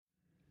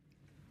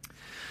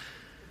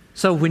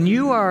So when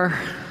you are,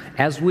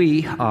 as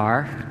we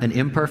are, an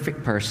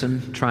imperfect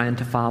person trying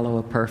to follow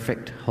a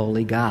perfect,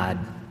 holy God,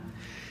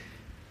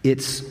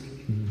 it's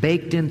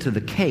baked into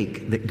the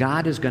cake that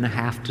God is going to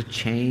have to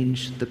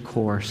change the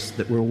course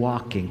that we're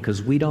walking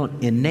because we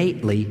don't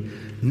innately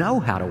know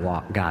how to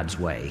walk God's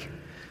way.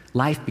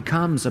 Life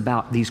becomes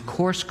about these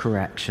course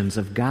corrections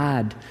of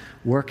God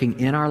working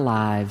in our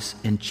lives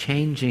and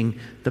changing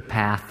the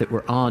path that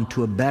we're on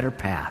to a better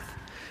path.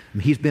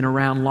 He's been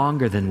around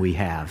longer than we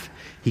have.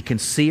 He can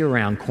see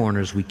around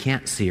corners we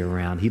can't see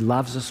around. He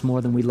loves us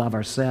more than we love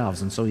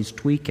ourselves, and so He's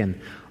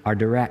tweaking our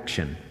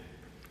direction.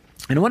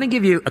 And I want to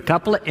give you a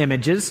couple of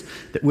images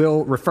that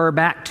we'll refer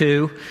back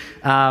to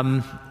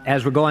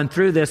as we're going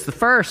through this. The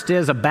first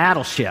is a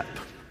battleship.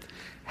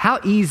 How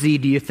easy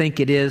do you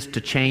think it is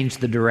to change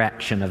the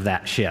direction of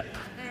that ship?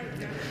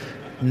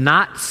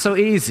 Not so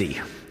easy.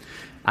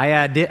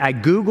 I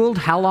Googled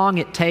how long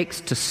it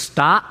takes to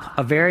stop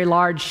a very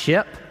large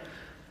ship.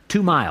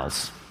 2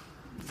 miles,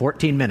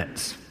 14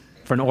 minutes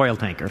for an oil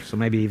tanker, so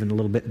maybe even a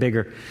little bit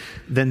bigger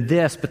than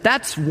this. But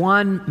that's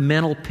one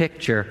mental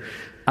picture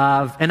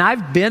of, and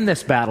I've been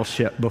this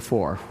battleship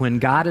before, when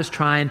God is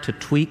trying to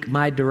tweak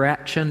my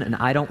direction and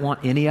I don't want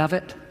any of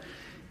it,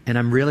 and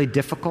I'm really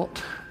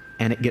difficult,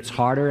 and it gets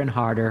harder and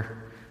harder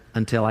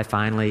until I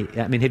finally,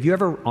 have you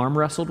ever arm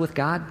wrestled with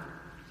God?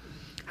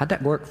 How'd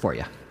that work for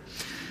you?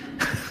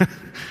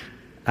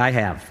 I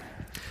have.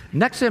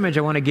 Next image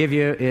I want to give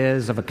you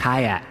is of a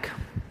kayak.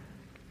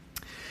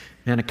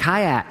 And a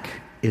kayak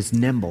is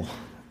nimble.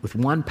 With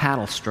one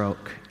paddle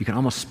stroke, you can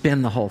almost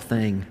spin the whole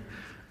thing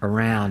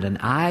around. And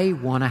I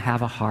want to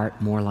have a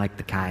heart more like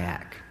the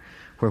kayak,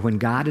 where when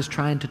God is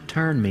trying to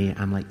turn me,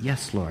 I'm like,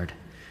 yes, Lord,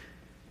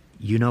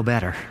 you know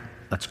better.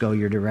 Let's go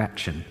your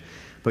direction.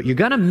 But you're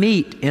going to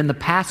meet in the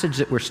passage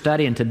that we're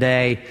studying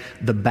today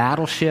the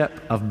battleship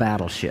of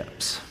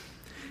battleships.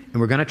 And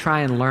we're going to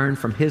try and learn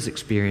from his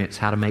experience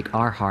how to make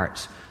our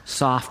hearts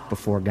soft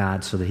before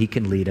God so that he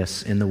can lead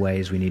us in the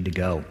ways we need to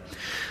go.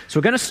 So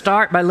we're going to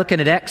start by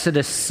looking at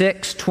Exodus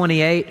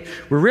 6:28.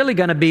 We're really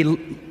going to be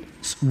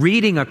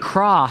reading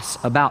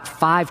across about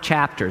 5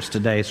 chapters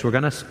today. So we're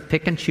going to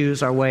pick and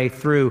choose our way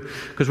through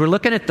because we're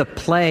looking at the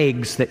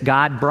plagues that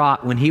God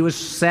brought when he was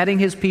setting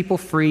his people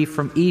free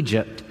from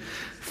Egypt.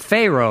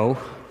 Pharaoh,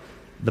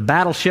 the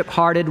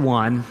battleship-hearted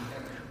one,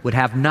 would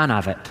have none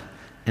of it.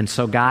 And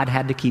so God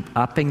had to keep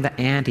upping the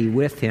ante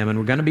with him, and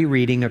we're going to be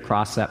reading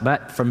across that.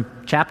 But from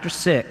chapter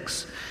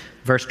 6,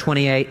 verse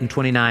 28 and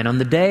 29, on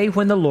the day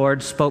when the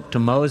Lord spoke to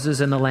Moses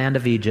in the land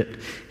of Egypt,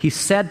 he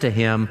said to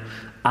him,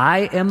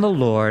 I am the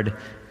Lord,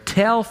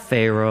 tell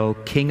Pharaoh,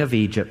 king of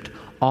Egypt,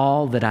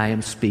 all that I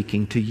am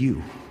speaking to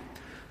you.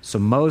 So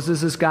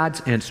Moses is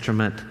God's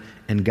instrument,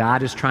 and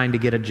God is trying to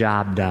get a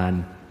job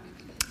done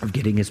of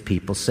getting his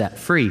people set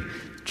free.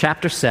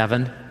 Chapter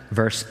 7,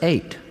 verse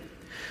 8.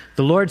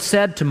 The Lord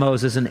said to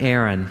Moses and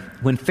Aaron,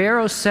 when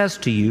Pharaoh says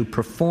to you,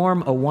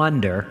 perform a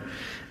wonder,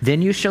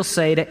 then you shall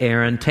say to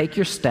Aaron, take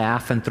your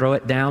staff and throw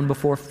it down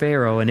before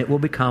Pharaoh, and it will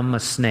become a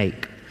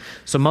snake.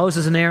 So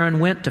Moses and Aaron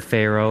went to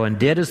Pharaoh and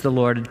did as the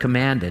Lord had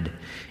commanded.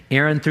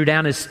 Aaron threw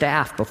down his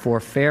staff before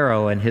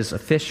Pharaoh and his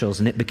officials,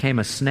 and it became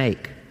a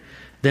snake.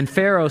 Then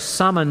Pharaoh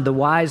summoned the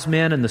wise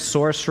men and the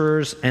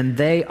sorcerers, and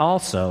they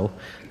also,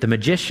 the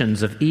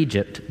magicians of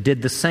Egypt,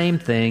 did the same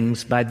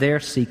things by their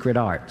secret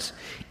arts.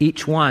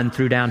 Each one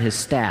threw down his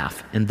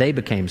staff, and they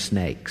became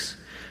snakes.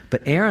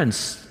 But Aaron's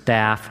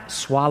staff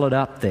swallowed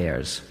up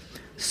theirs.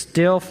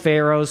 Still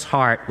Pharaoh's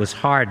heart was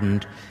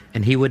hardened,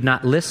 and he would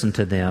not listen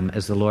to them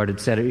as the Lord had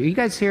said. Are you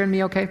guys hearing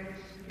me okay?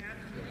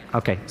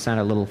 Okay,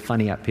 sounded a little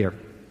funny up here.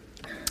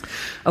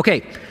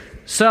 Okay,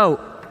 so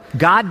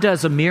God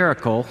does a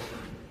miracle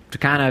to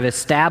kind of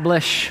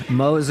establish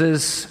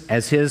Moses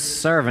as his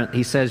servant.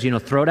 He says,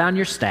 throw down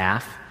your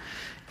staff,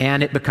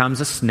 and it becomes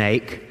a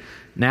snake.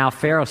 Now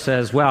Pharaoh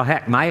says, well,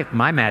 heck,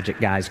 my magic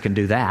guys can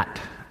do that.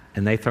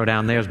 And they throw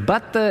down theirs.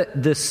 But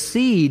the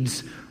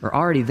seeds are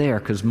already there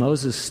because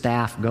Moses'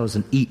 staff goes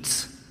and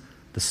eats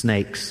the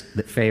snakes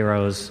that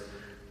Pharaoh's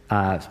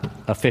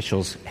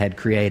officials had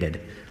created.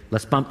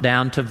 Let's bump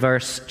down to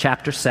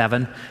chapter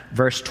 7,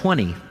 verse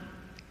 20.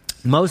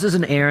 Moses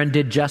and Aaron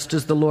did just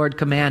as the Lord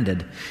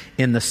commanded.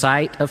 In the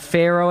sight of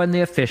Pharaoh and the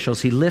officials,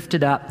 he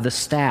lifted up the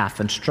staff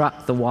and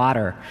struck the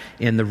water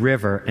in the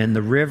river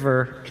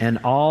and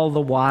all the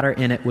water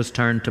in it was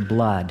turned to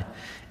blood,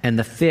 and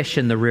the fish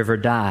in the river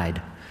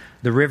died.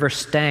 The river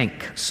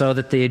stank so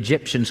that the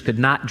Egyptians could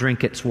not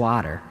drink its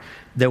water.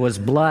 There was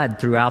blood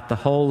throughout the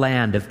whole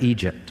land of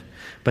Egypt.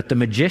 But the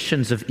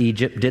magicians of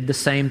Egypt did the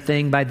same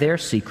thing by their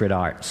secret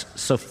arts.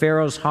 So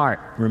Pharaoh's heart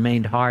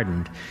remained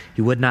hardened.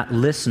 He would not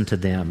listen to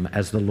them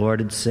as the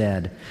Lord had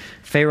said.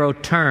 Pharaoh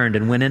turned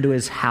and went into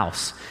his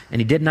house, and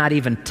he did not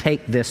even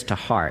take this to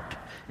heart.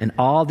 And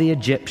all the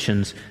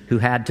Egyptians who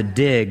had to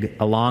dig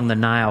along the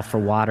Nile for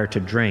water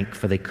to drink,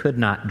 for they could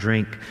not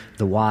drink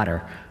the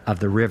water of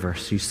the river.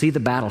 So you see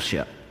the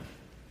battleship.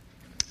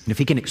 And if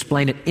he can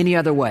explain it any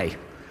other way,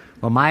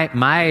 well, my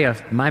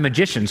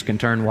magicians can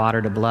turn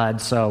water to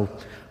blood, so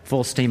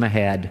full steam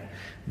ahead.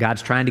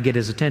 God's trying to get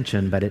his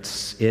attention, but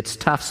it's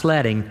tough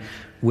sledding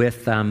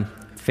with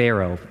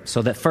Pharaoh.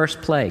 So that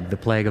first plague, the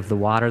plague of the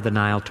water, the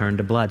Nile turned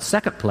to blood.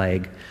 Second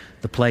plague,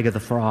 the plague of the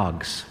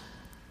frogs.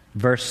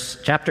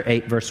 Chapter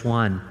 8, verse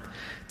 1.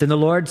 Then the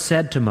Lord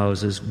said to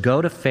Moses,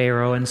 "Go to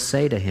Pharaoh and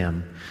say to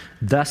him,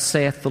 'Thus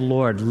saith the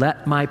Lord,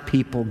 let my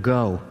people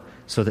go,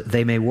 so that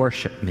they may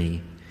worship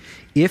me.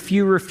 If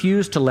you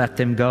refuse to let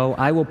them go,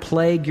 I will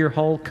plague your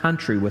whole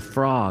country with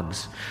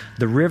frogs.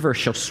 The river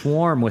shall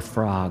swarm with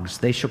frogs.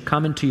 They shall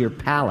come into your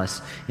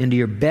palace, into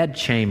your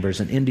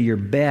bedchambers, and into your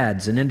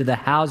beds, and into the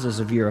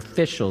houses of your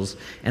officials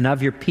and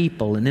of your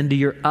people, and into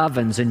your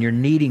ovens and your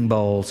kneading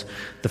bowls.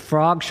 The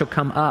frogs shall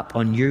come up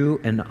on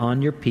you and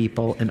on your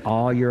people and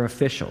all your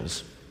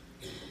officials.'"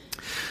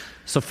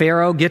 So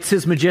Pharaoh gets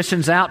his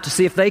magicians out to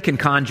see if they can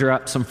conjure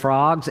up some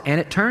frogs,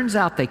 and it turns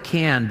out they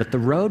can, but the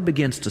road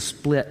begins to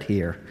split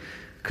here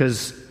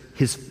because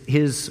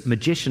his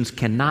magicians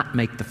cannot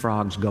make the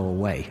frogs go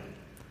away.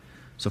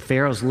 So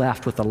Pharaoh's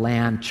left with a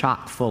land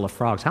chock full of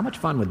frogs. How much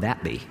fun would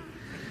that be?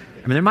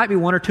 I mean, there might be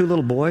one or two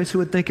little boys who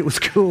would think it was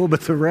cool,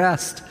 but the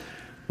rest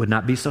would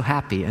not be so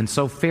happy. And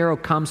so Pharaoh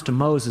comes to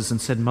Moses and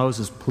said,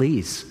 "Moses,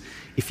 please,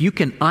 if you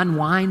can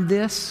unwind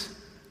this,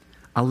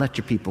 I'll let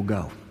your people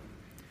go."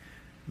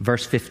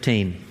 Verse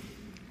 15,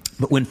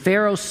 "But when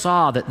Pharaoh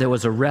saw that there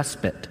was a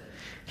respite,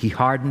 he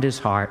hardened his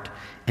heart,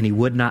 and he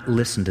would not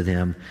listen to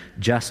them,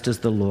 just as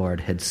the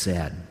Lord had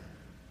said."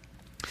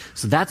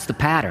 So that's the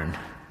pattern.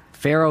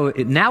 Pharaoh,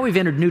 now we've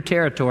entered new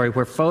territory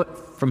where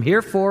from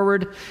here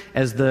forward,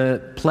 as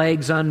the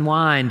plagues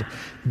unwind,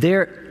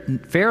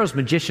 Pharaoh's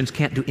magicians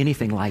can't do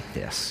anything like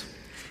this.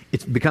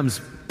 It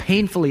becomes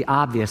painfully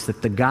obvious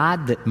that the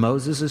God that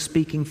Moses is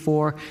speaking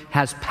for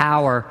has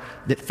power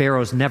that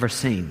Pharaoh's never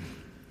seen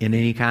in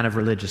any kind of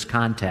religious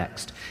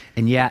context.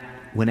 And yet,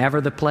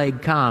 whenever the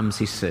plague comes,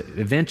 he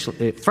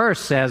at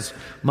first says,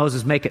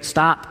 "Moses, make it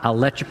stop. I'll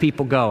let your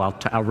people go.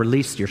 I'll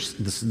release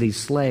these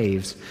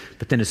slaves."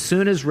 But then as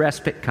soon as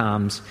respite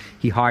comes,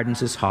 he hardens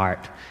his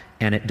heart,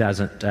 and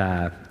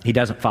he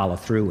doesn't follow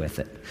through with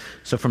it.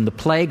 So from the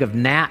plague of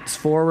gnats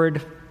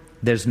forward,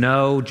 there's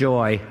no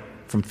joy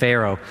from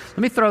Pharaoh. Let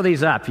me throw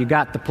these up. You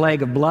got the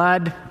plague of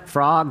blood,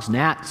 frogs,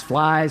 gnats,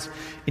 flies,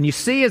 and you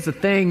see as the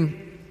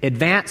thing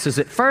advances,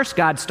 at first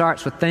God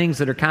starts with things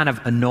that are kind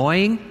of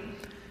annoying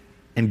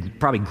and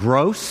probably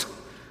gross,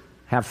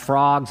 have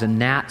frogs and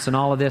gnats and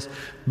all of this,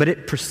 but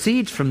it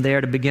proceeds from there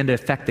to begin to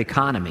affect the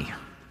economy.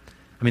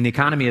 I mean, the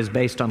economy is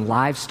based on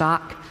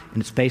livestock,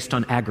 and it's based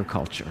on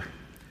agriculture.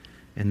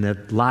 And the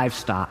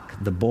livestock,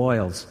 the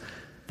boils,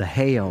 the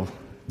hail,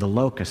 the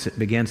locusts, it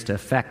begins to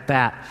affect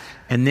that.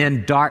 And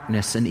then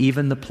darkness and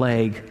even the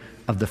plague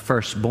of the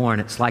firstborn.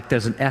 It's like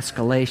there's an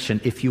escalation.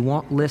 If you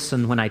won't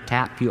listen when I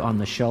tap you on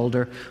the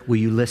shoulder, will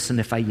you listen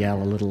if I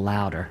yell a little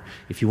louder?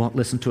 If you won't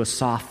listen to a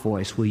soft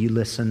voice, will you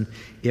listen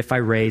if I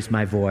raise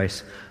my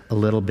voice a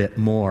little bit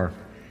more?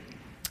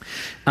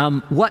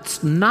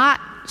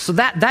 So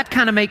that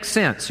kind of makes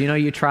sense. You know,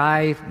 you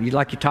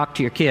talk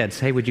to your kids.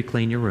 Hey, would you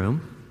clean your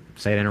room?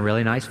 Say it in a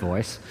really nice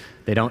voice.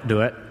 They don't do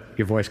it.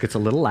 Your voice gets a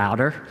little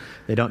louder.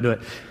 They don't do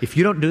it. If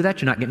you don't do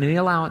that, you're not getting any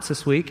allowance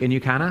this week, and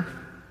you kind of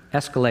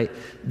escalate.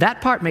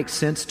 That part makes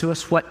sense to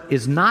us. What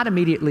is not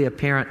immediately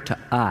apparent to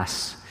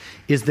us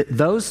is that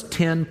those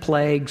 10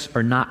 plagues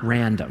are not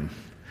random.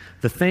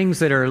 The things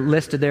that are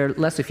listed there,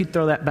 Les, if you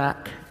throw that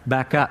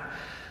back up,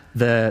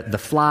 the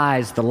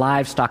flies, the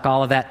livestock,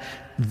 all of that,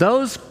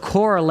 those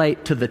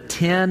correlate to the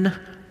 10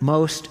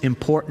 most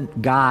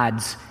important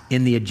gods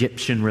in the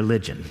Egyptian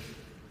religion.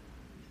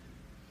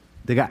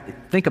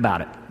 Think about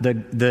it.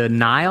 The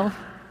Nile,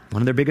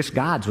 one of their biggest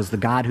gods, was the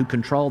god who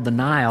controlled the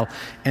Nile.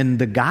 And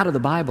the God of the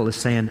Bible is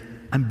saying,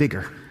 I'm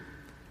bigger.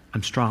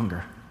 I'm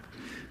stronger.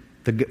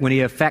 When he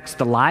affects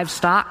the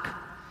livestock,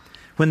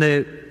 I'm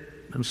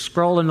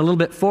scrolling a little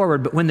bit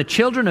forward, but when the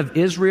children of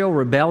Israel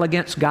rebel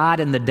against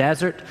God in the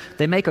desert,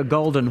 they make a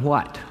golden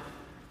what?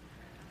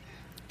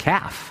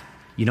 Calf.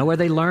 You know where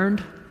they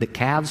learned that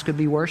calves could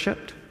be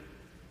worshipped?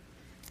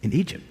 In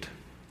Egypt.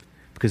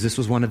 Because this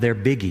was one of their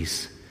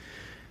biggies.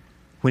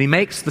 When he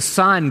makes the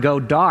sun go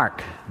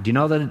dark, do you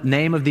know the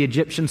name of the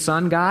Egyptian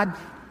sun god?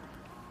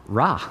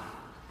 Ra.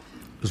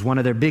 It was one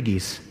of their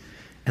biggies.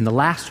 And the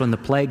last one, the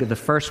plague of the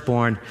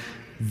firstborn,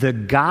 the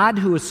god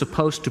who was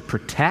supposed to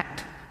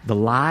protect the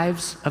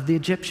lives of the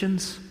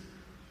Egyptians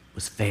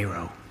was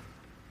Pharaoh.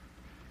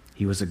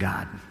 He was a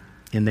god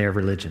in their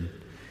religion.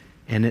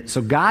 And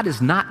so God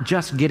is not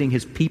just getting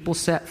his people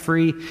set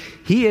free.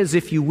 He is,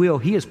 if you will,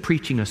 he is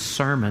preaching a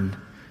sermon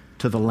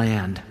to the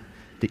land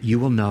that you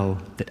will know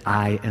that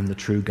I am the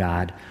true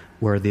God,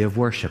 worthy of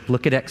worship.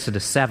 Look at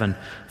Exodus 7,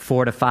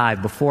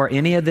 4-5. Before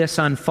any of this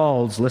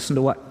unfolds, listen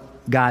to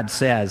what God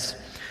says.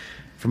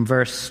 From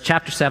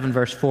chapter 7,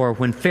 verse 4,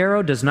 "When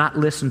Pharaoh does not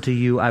listen to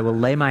you, I will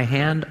lay my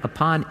hand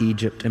upon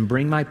Egypt and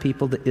bring my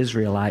people, the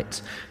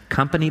Israelites,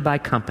 company by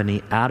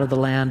company, out of the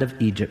land of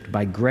Egypt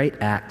by great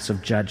acts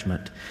of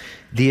judgment.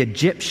 The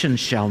Egyptians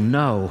shall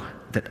know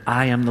that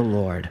I am the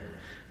Lord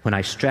when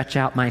I stretch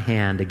out my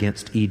hand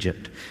against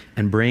Egypt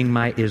and bring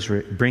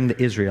the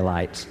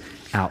Israelites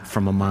out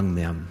from among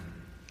them.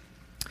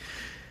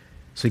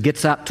 So he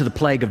gets up to the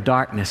plague of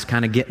darkness,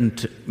 kind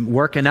of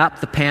working up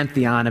the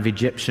pantheon of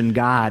Egyptian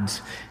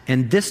gods.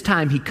 And this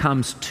time he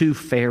comes to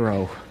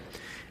Pharaoh.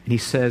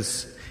 And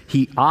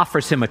he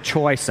offers him a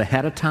choice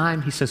ahead of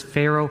time. He says,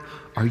 Pharaoh,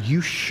 are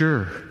you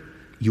sure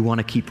you want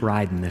to keep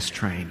riding this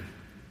train?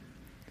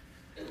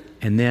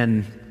 And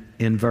then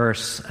in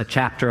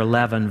chapter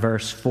 11,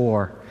 verse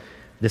 4,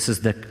 this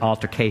is the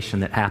altercation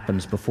that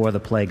happens before the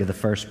plague of the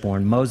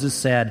firstborn. Moses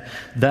said,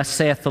 thus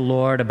saith the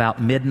Lord, about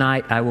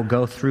midnight I will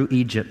go through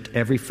Egypt.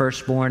 Every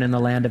firstborn in the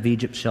land of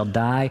Egypt shall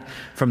die,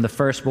 from the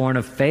firstborn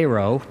of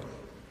Pharaoh,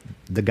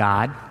 the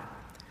god,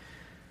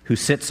 who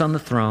sits on the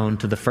throne,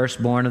 to the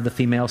firstborn of the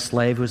female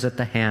slave who is at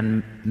the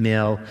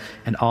handmill,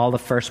 and all the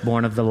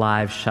firstborn of the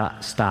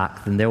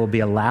livestock. Then there will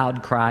be a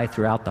loud cry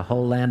throughout the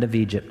whole land of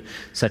Egypt,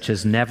 such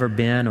as never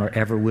been or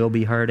ever will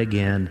be heard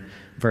again.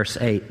 Verse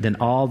 8, then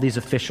all these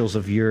officials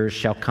of yours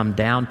shall come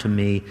down to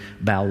me,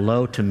 bow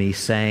low to me,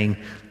 saying,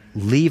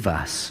 leave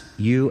us,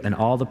 you and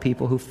all the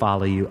people who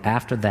follow you.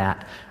 After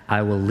that,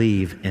 I will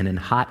leave. And in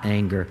hot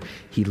anger,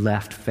 he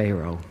left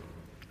Pharaoh.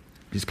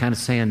 He's kind of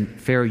saying,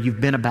 Pharaoh, you've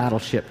been a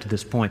battleship to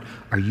this point.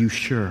 Are you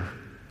sure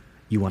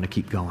you want to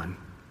keep going?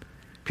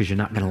 Because you're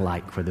not going to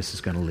like where this is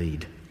going to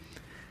lead.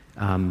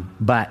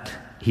 But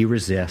he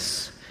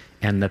resists,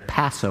 and the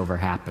Passover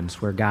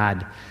happens, where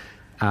God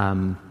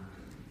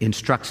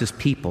instructs his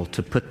people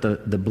to put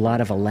the blood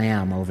of a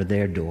lamb over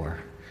their door,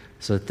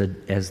 so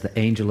that as the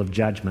angel of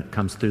judgment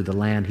comes through the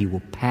land, he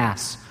will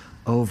pass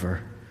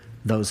over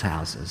those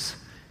houses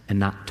and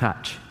not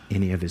touch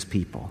any of his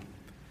people.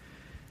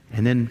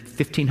 And then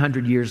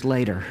 1,500 years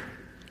later,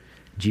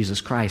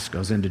 Jesus Christ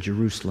goes into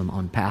Jerusalem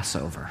on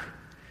Passover,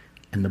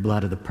 and the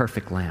blood of the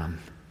perfect lamb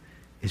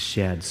is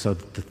shed so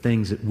that the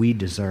things that we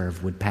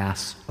deserve would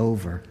pass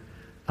over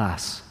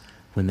us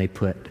when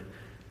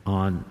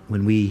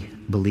we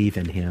believe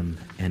in him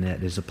and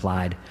it is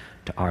applied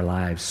to our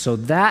lives. So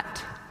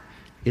that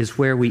is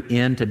where we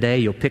end today.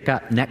 You'll pick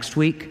up next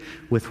week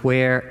with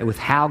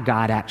how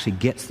God actually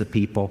gets the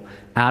people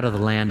out of the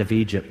land of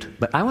Egypt.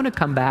 But I want to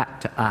come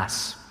back to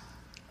us.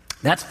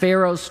 That's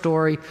Pharaoh's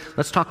story.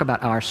 Let's talk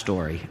about our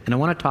story. And I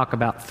want to talk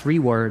about 3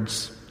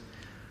 words: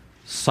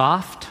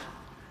 soft,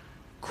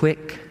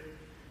 quick,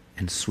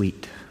 and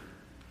sweet.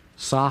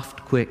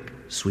 Soft, quick,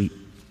 sweet.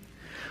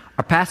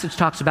 Our passage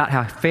talks about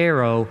how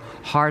Pharaoh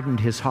hardened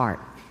his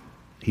heart.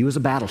 He was a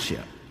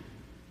battleship,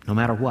 no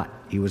matter what.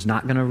 He was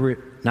not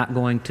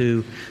going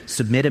to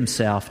submit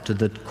himself to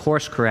the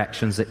course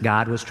corrections that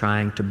God was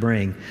trying to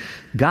bring.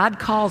 God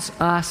calls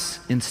us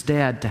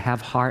instead to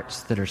have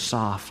hearts that are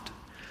soft.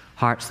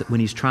 Hearts that when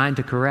he's trying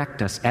to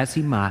correct us, as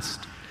he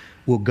must,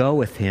 will go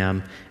with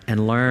him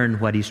and learn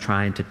what he's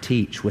trying to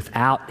teach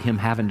without him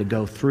having to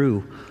go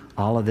through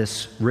all of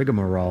this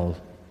rigmarole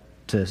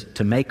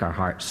to make our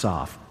hearts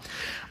soft.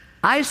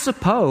 I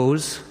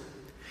suppose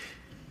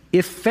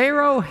if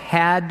Pharaoh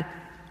had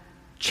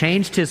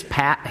changed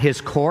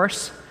his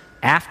course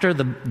after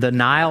the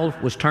Nile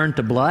was turned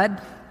to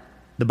blood,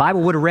 the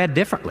Bible would have read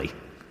differently.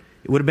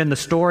 It would have been the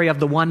story of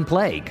the one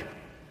plague.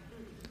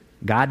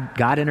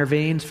 God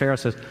intervenes. Pharaoh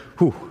says,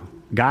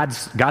 God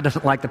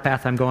doesn't like the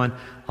path I'm going.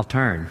 I'll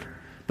turn.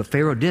 But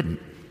Pharaoh didn't.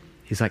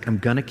 He's like, I'm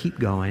going to keep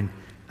going.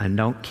 I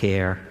don't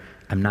care.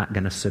 I'm not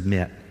going to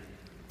submit.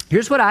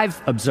 Here's what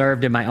I've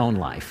observed in my own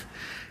life.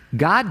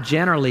 God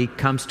generally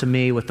comes to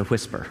me with the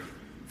whisper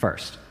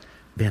first.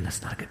 Ben,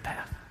 that's not a good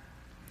path.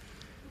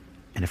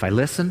 And if I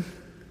listen,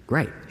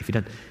 great. If he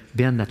doesn't,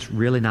 Ben, that's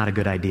really not a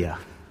good idea.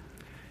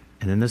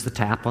 And then there's the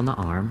tap on the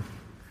arm.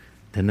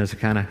 Then there's a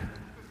kind of,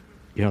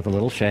 the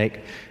little shake.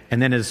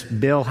 And then is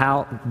Bill,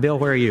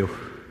 where are you?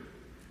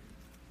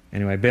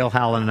 Anyway, Bill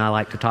Howland and I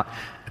like to talk.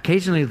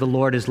 Occasionally the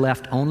Lord is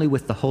left only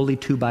with the holy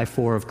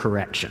 2x4 of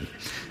correction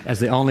as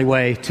the only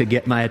way to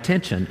get my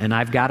attention. And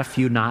I've got a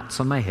few knots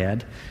on my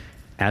head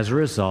as a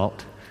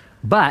result,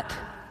 but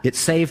it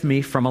saved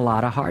me from a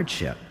lot of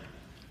hardship.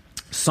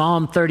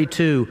 Psalm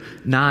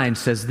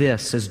 32:9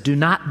 says, do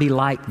not be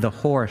like the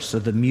horse or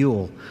the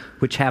mule,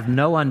 which have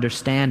no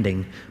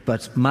understanding,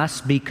 but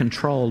must be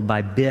controlled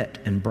by bit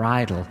and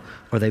bridle,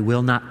 or they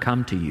will not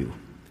come to you.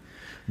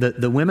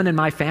 The women in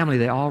my family,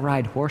 they all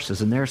ride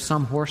horses, and there are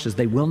some horses,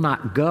 they will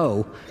not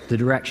go the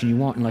direction you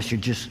want unless you're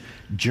just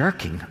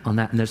jerking on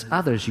that. And there's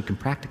others you can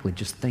practically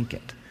just think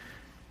it,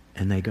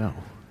 and they go,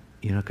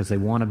 because they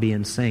want to be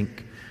in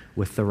sync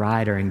with the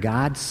rider. And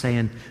God's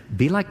saying,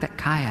 be like that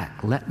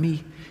kayak.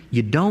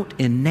 You don't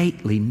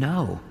innately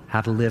know how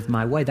to live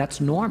my way.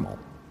 That's normal.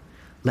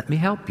 Let me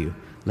help you.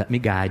 Let me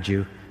guide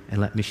you, and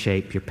let me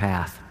shape your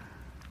path.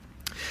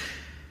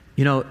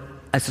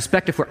 I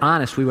suspect if we're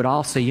honest, we would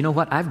all say, you know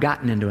what? I've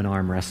gotten into an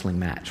arm wrestling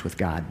match with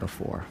God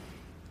before.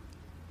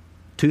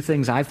 2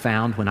 things I've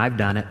found when I've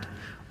done it.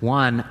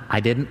 1, I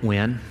didn't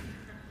win.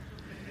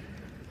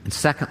 And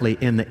secondly,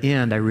 in the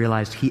end, I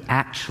realized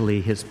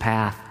his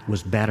path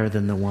was better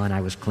than the one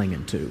I was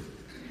clinging to.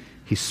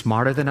 He's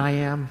smarter than I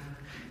am.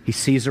 He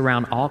sees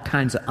around all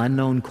kinds of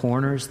unknown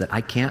corners that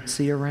I can't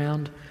see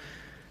around.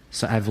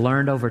 So I've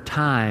learned over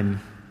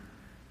time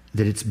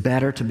that it's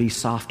better to be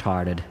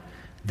soft-hearted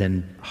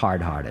than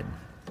hard-hearted.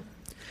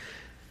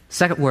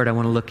 Second word I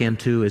want to look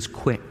into is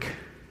quick.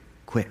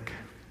 Quick.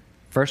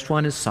 First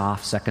one is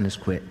soft, second is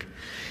quick.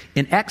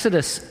 In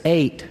Exodus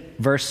 8,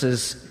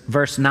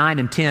 verse 9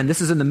 and 10,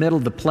 this is in the middle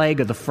of the plague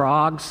of the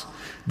frogs.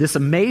 This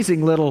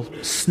amazing little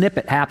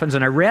snippet happens,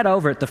 and I read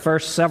over it the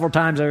first several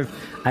times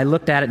I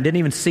looked at it and didn't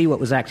even see what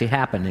was actually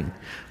happening.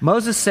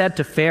 Moses said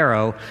to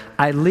Pharaoh,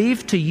 "I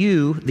leave to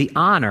you the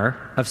honor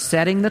of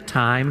setting the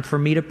time for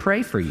me to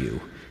pray for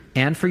you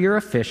and for your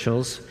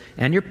officials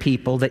and your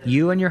people, that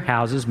you and your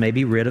houses may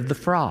be rid of the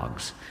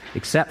frogs,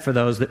 except for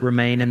those that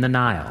remain in the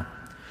Nile."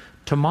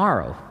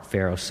 "Tomorrow,"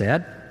 Pharaoh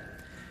said.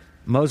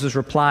 Moses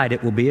replied,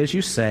 "It will be as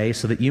you say,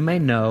 so that you may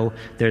know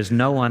there's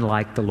no one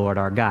like the Lord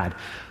our God."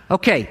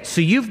 Okay,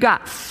 so you've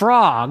got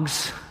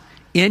frogs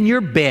in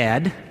your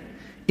bed,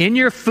 in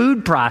your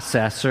food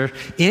processor,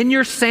 in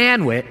your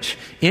sandwich,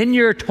 in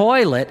your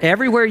toilet.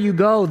 Everywhere you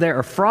go, there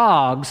are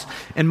frogs.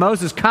 And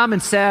Moses comes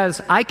and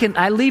says,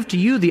 I leave to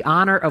you the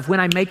honor of when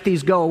I make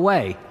these go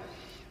away.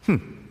 Give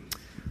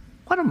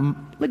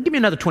me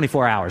another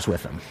 24 hours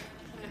with them.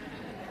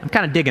 I'm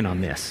kind of digging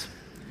on this.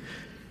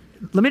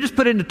 Let me just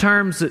put it into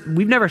terms that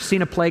we've never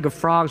seen a plague of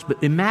frogs,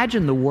 but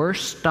imagine the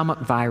worst stomach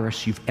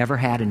virus you've ever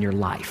had in your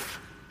life.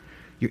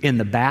 You're in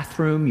the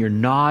bathroom, you're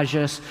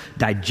nauseous,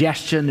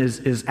 digestion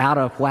is out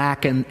of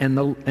whack,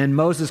 and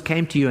Moses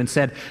came to you and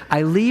said,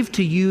 "I leave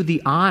to you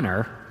the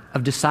honor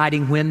of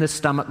deciding when the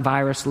stomach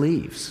virus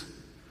leaves."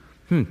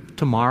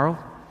 Tomorrow?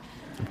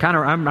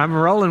 I'm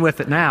rolling with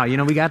it now. You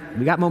know, we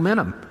got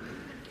momentum.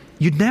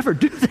 You'd never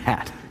do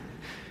that.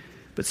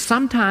 But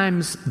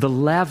sometimes the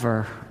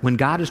lever, when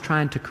God is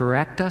trying to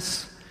correct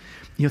us,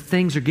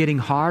 things are getting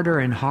harder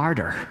and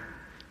harder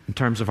in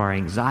terms of our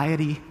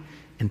anxiety,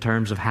 in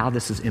terms of how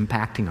this is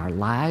impacting our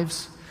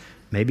lives,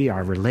 maybe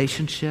our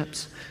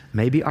relationships,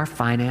 maybe our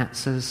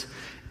finances.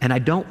 And I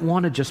don't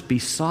want to just be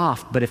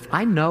soft, but if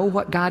I know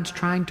what God's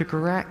trying to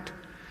correct,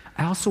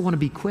 I also want to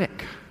be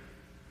quick.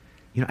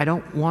 I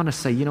don't want to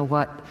say, you know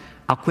what,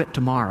 I'll quit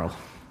tomorrow.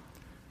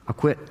 I'll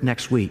quit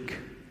next week.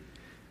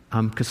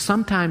 Because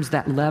sometimes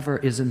that lever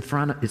it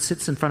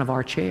sits in front of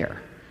our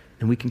chair.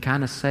 And we can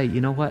kind of say,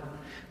 you know what,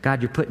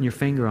 God, you're putting your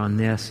finger on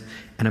this,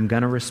 and I'm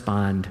going to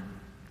respond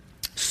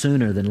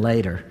sooner than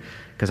later,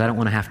 because I don't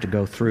want to have to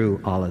go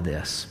through all of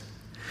this.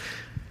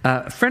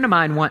 A friend of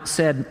mine once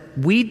said,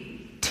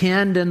 we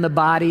tend in the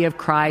body of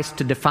Christ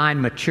to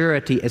define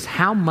maturity as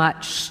how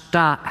much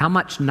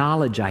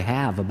knowledge I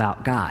have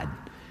about God.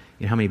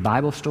 How many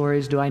Bible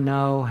stories do I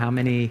know? How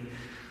many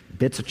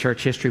bits of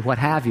church history, what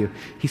have you?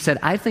 He said,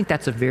 I think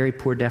that's a very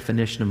poor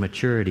definition of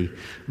maturity.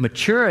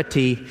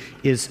 Maturity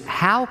is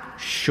how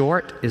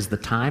short is the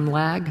time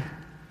lag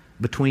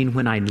between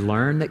when I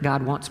learn that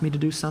God wants me to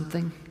do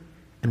something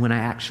and when I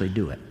actually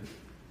do it.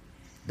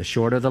 The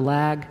shorter the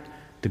lag,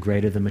 the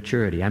greater the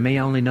maturity. I may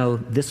only know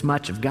this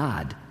much of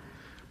God,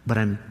 but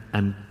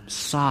I'm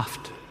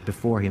soft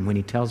before Him. When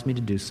He tells me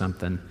to do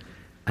something,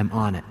 I'm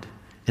on it.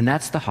 And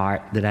that's the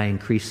heart that I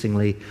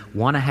increasingly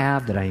want to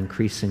have, that I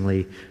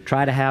increasingly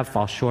try to have,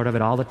 fall short of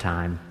it all the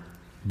time,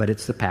 but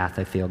it's the path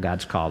I feel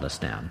God's called us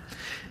down.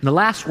 And the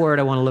last word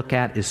I want to look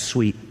at is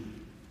sweet.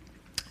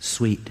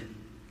 Sweet.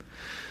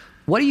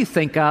 What do you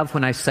think of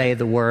when I say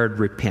the word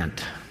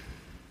repent?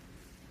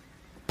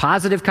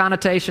 Positive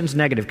connotations,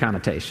 negative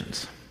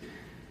connotations.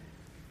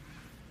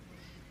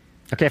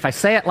 Okay, if I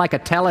say it like a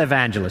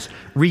televangelist,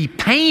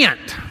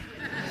 repent.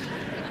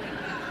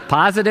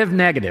 Positive,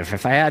 negative.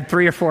 If I add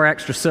 3 or 4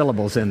 extra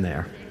syllables in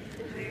there.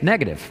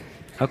 Negative.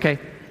 Okay.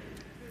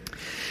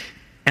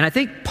 And I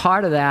think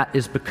part of that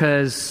is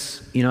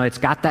because, it's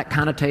got that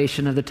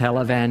connotation of the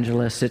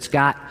televangelist.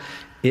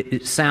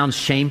 It sounds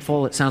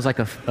shameful. It sounds like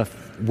a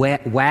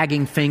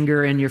wagging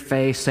finger in your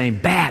face saying,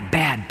 bad,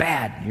 bad,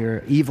 bad. You're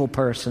an evil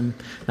person.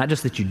 Not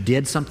just that you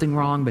did something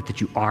wrong, but that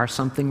you are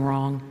something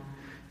wrong.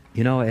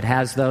 It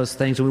has those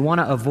things, and we want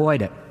to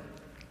avoid it.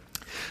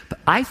 But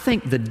I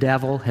think the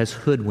devil has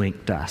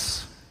hoodwinked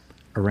us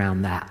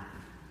around that.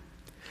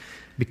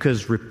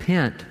 Because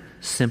repent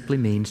simply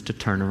means to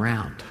turn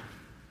around.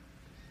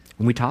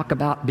 When we talk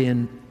about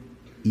being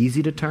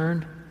easy to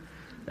turn,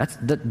 that's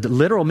the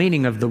literal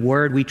meaning of the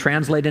word we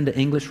translate into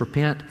English,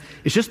 repent,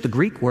 is just the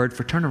Greek word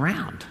for turn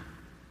around.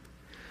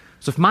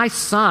 So if my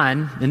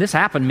son, and this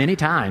happened many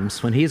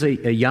times, when he's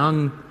a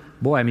young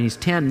boy, he's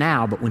 10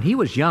 now, but when he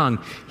was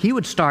young, he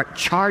would start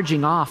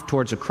charging off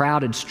towards a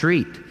crowded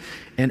street,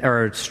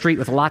 or a street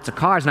with lots of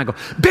cars, and I'd go,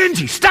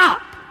 Benji,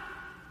 stop!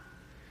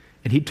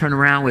 And he'd turn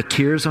around with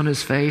tears on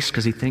his face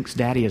because he thinks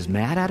Daddy is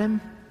mad at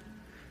him.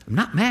 I'm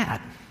not mad.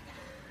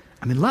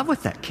 I'm in love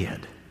with that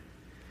kid.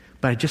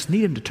 But I just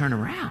need him to turn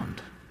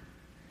around.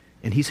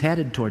 And he's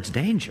headed towards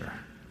danger.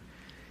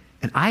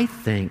 And I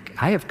think,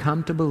 I have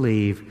come to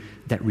believe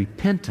that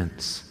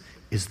repentance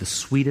is the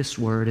sweetest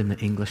word in the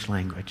English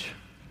language.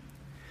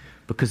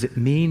 Because it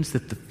means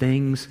that the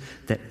things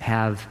that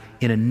have,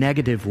 in a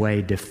negative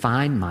way,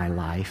 defined my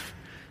life,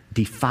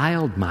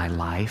 defiled my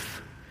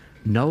life,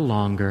 no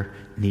longer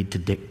need to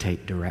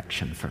dictate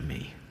direction for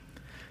me.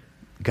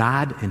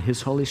 God and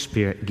His Holy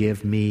Spirit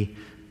give me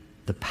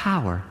the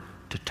power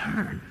to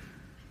turn.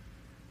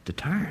 To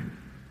turn.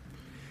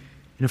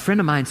 And a friend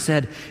of mine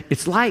said,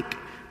 it's like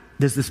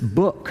there's this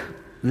book,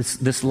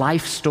 this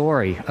life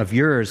story of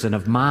yours and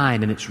of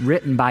mine, and it's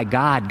written by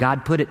God.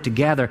 God put it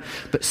together,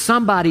 but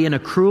somebody in a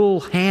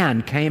cruel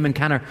hand came and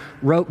kind of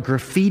wrote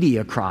graffiti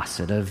across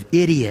it of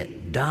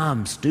idiot,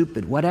 dumb,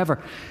 stupid,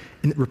 whatever.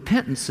 And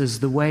repentance is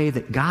the way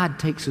that God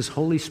takes His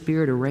Holy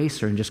Spirit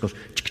eraser and just goes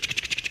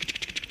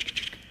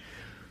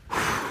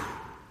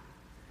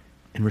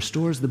and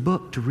restores the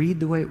book to read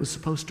the way it was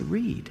supposed to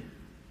read.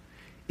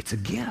 It's a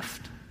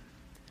gift.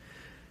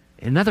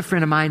 Another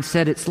friend of mine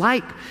said, it's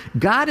like,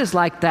 God is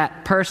like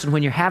that person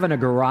when you're having a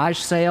garage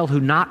sale who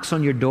knocks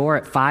on your door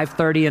at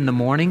 5:30 in the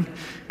morning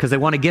because they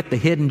want to get the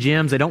hidden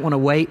gems. They don't want to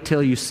wait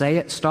till you say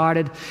it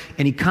started.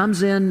 And he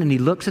comes in and he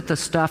looks at the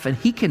stuff and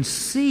he can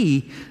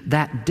see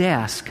that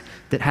desk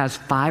that has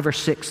 5 or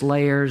 6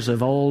 layers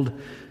of old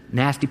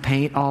nasty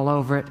paint all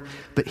over it.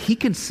 But he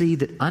can see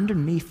that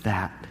underneath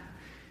that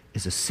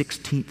is a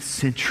 16th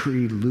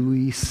century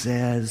Louis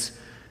XVI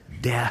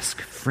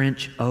desk,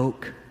 French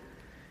oak.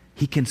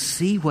 He can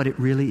see what it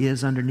really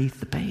is underneath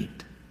the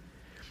paint.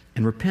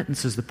 And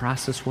repentance is the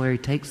process where He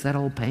takes that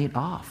old paint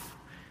off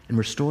and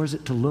restores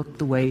it to look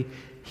the way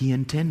He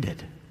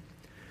intended.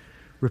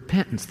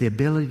 Repentance, the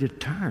ability to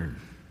turn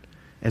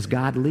as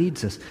God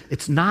leads us.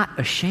 It's not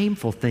a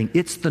shameful thing.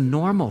 It's the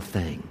normal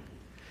thing.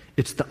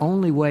 It's the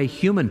only way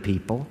human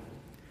people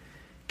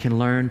can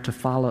learn to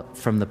follow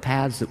from the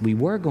paths that we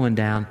were going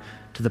down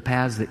to the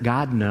paths that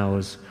God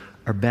knows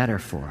are better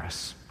for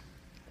us.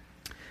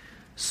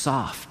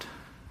 Soft.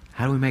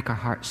 How do we make our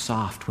hearts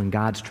soft when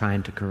God's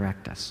trying to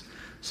correct us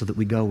so that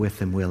we go with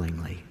Him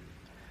willingly?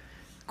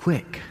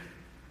 Quick.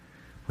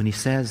 When He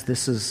says,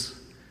 this is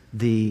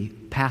the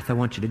path I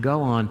want you to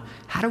go on,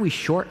 how do we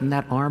shorten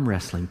that arm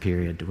wrestling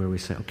period to where we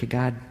say, okay,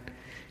 God,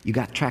 you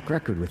got track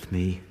record with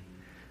me.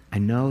 I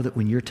know that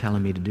when you're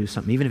telling me to do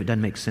something, even if it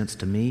doesn't make sense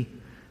to me,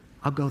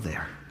 I'll go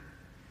there.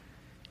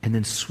 And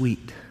then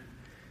sweet.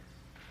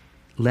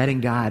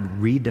 Letting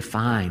God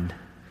redefine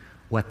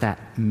what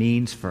that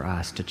means for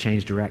us to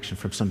change direction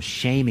from some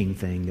shaming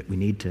thing that we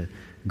need to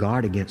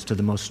guard against to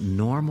the most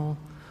normal,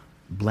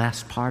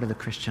 blessed part of the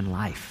Christian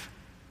life.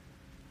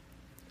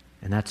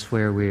 And that's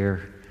where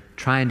we're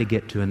trying to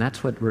get to, and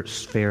that's what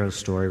Pharaoh's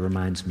story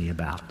reminds me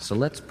about. So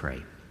let's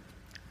pray.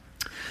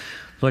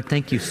 Lord,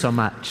 thank you so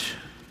much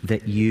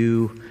that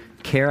you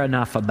care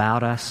enough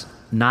about us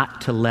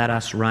not to let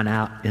us run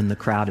out in the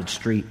crowded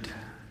street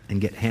and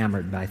get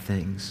hammered by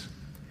things,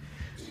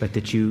 but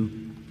that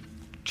you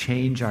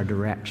change our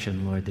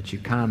direction, Lord, that you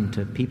come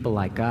to people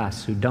like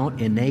us who don't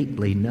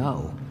innately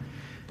know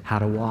how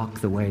to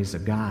walk the ways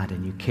of God,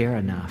 and you care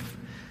enough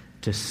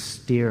to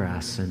steer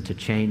us and to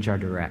change our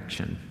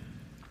direction.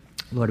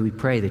 Lord, we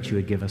pray that you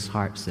would give us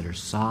hearts that are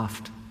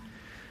soft,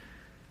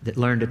 that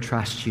learn to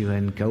trust you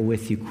and go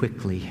with you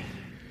quickly.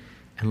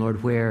 And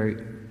Lord,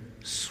 where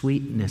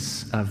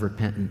sweetness of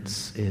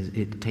repentance is,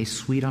 it tastes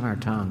sweet on our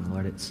tongue,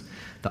 Lord. It's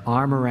the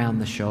arm around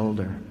the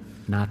shoulder,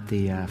 not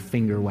the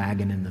finger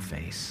wagging in the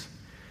face,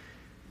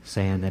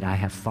 saying that I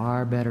have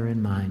far better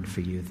in mind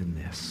for you than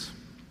this.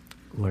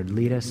 Lord,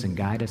 lead us and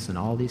guide us in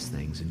all these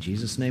things. In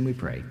Jesus' name we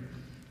pray.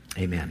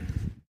 Amen.